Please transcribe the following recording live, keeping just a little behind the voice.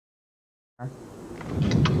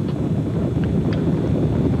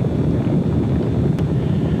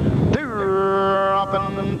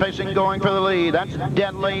Pacing, going for the lead. That's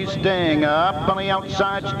Deadly Sting. Up on the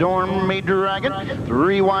outside, Stormy Dragon.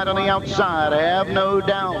 3 wide on the outside, have no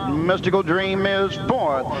doubt. Mystical Dream is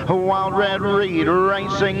 4th. Wild Red Reed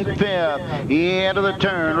racing 5th. Into the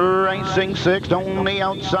turn, racing 6th on the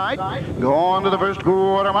outside. Going to the first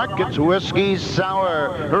quarter mark, it's Whiskey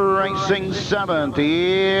Sour racing 7th.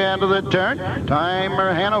 Into the turn,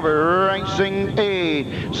 Timer Hanover racing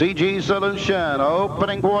 8. CG Solution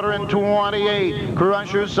opening quarter in 28.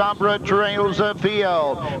 Crusher Sabra trails the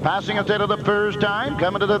field. Passing instead of the first time,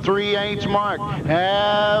 coming to the 3/8 mark.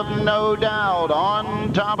 Have no doubt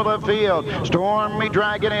on top of the field. Stormy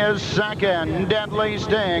Dragon is 2nd. Deadly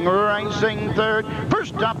Sting racing 3rd.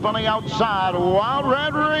 First up on the outside, Wild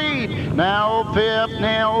Red Reed. Now 5th,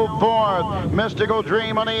 now 4th. Mystical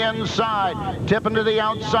Dream on the inside. Tipping to the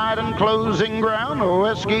outside and closing ground.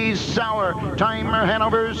 Whiskey Sour. Timer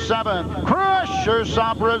Hanover 7th. Crusher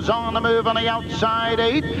Sabra's on the move on the outside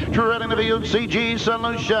 8. Treading the field, CG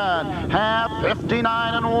Solution. Half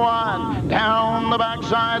 59 and 1. Down the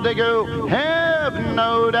backside they go. Have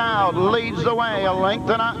no doubt leads the way, a length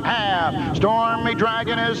and a half. Stormy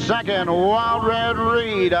Dragon is 2nd. Wild Red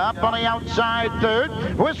Reed up on the outside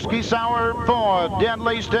 3rd. Whiskey Sour 4th.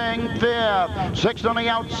 Deadly Sting 5th. 6th on the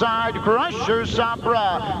outside, Crusher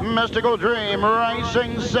Sabra. Mystical Dream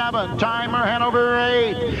racing 7th. Timer Hanover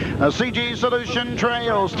 8th. CG Solution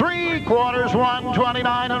trails 3/4,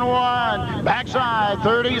 129 and 1. Backside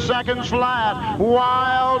 30 seconds flat.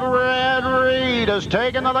 Wild Red Reed has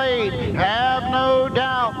taken the lead. Have no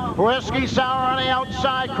doubt. Whiskey Sour on the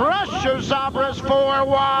outside. Crusher Sabra's 4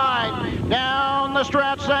 wide. Down the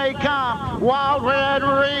stretch they come. Wild Red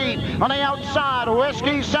Reed on the outside.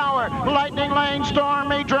 Whiskey Sour. Lightning Lane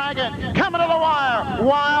Stormy Dragon coming to the wire.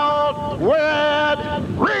 Wild Red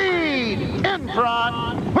Reed in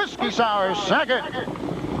front. Whiskey Sour 2nd.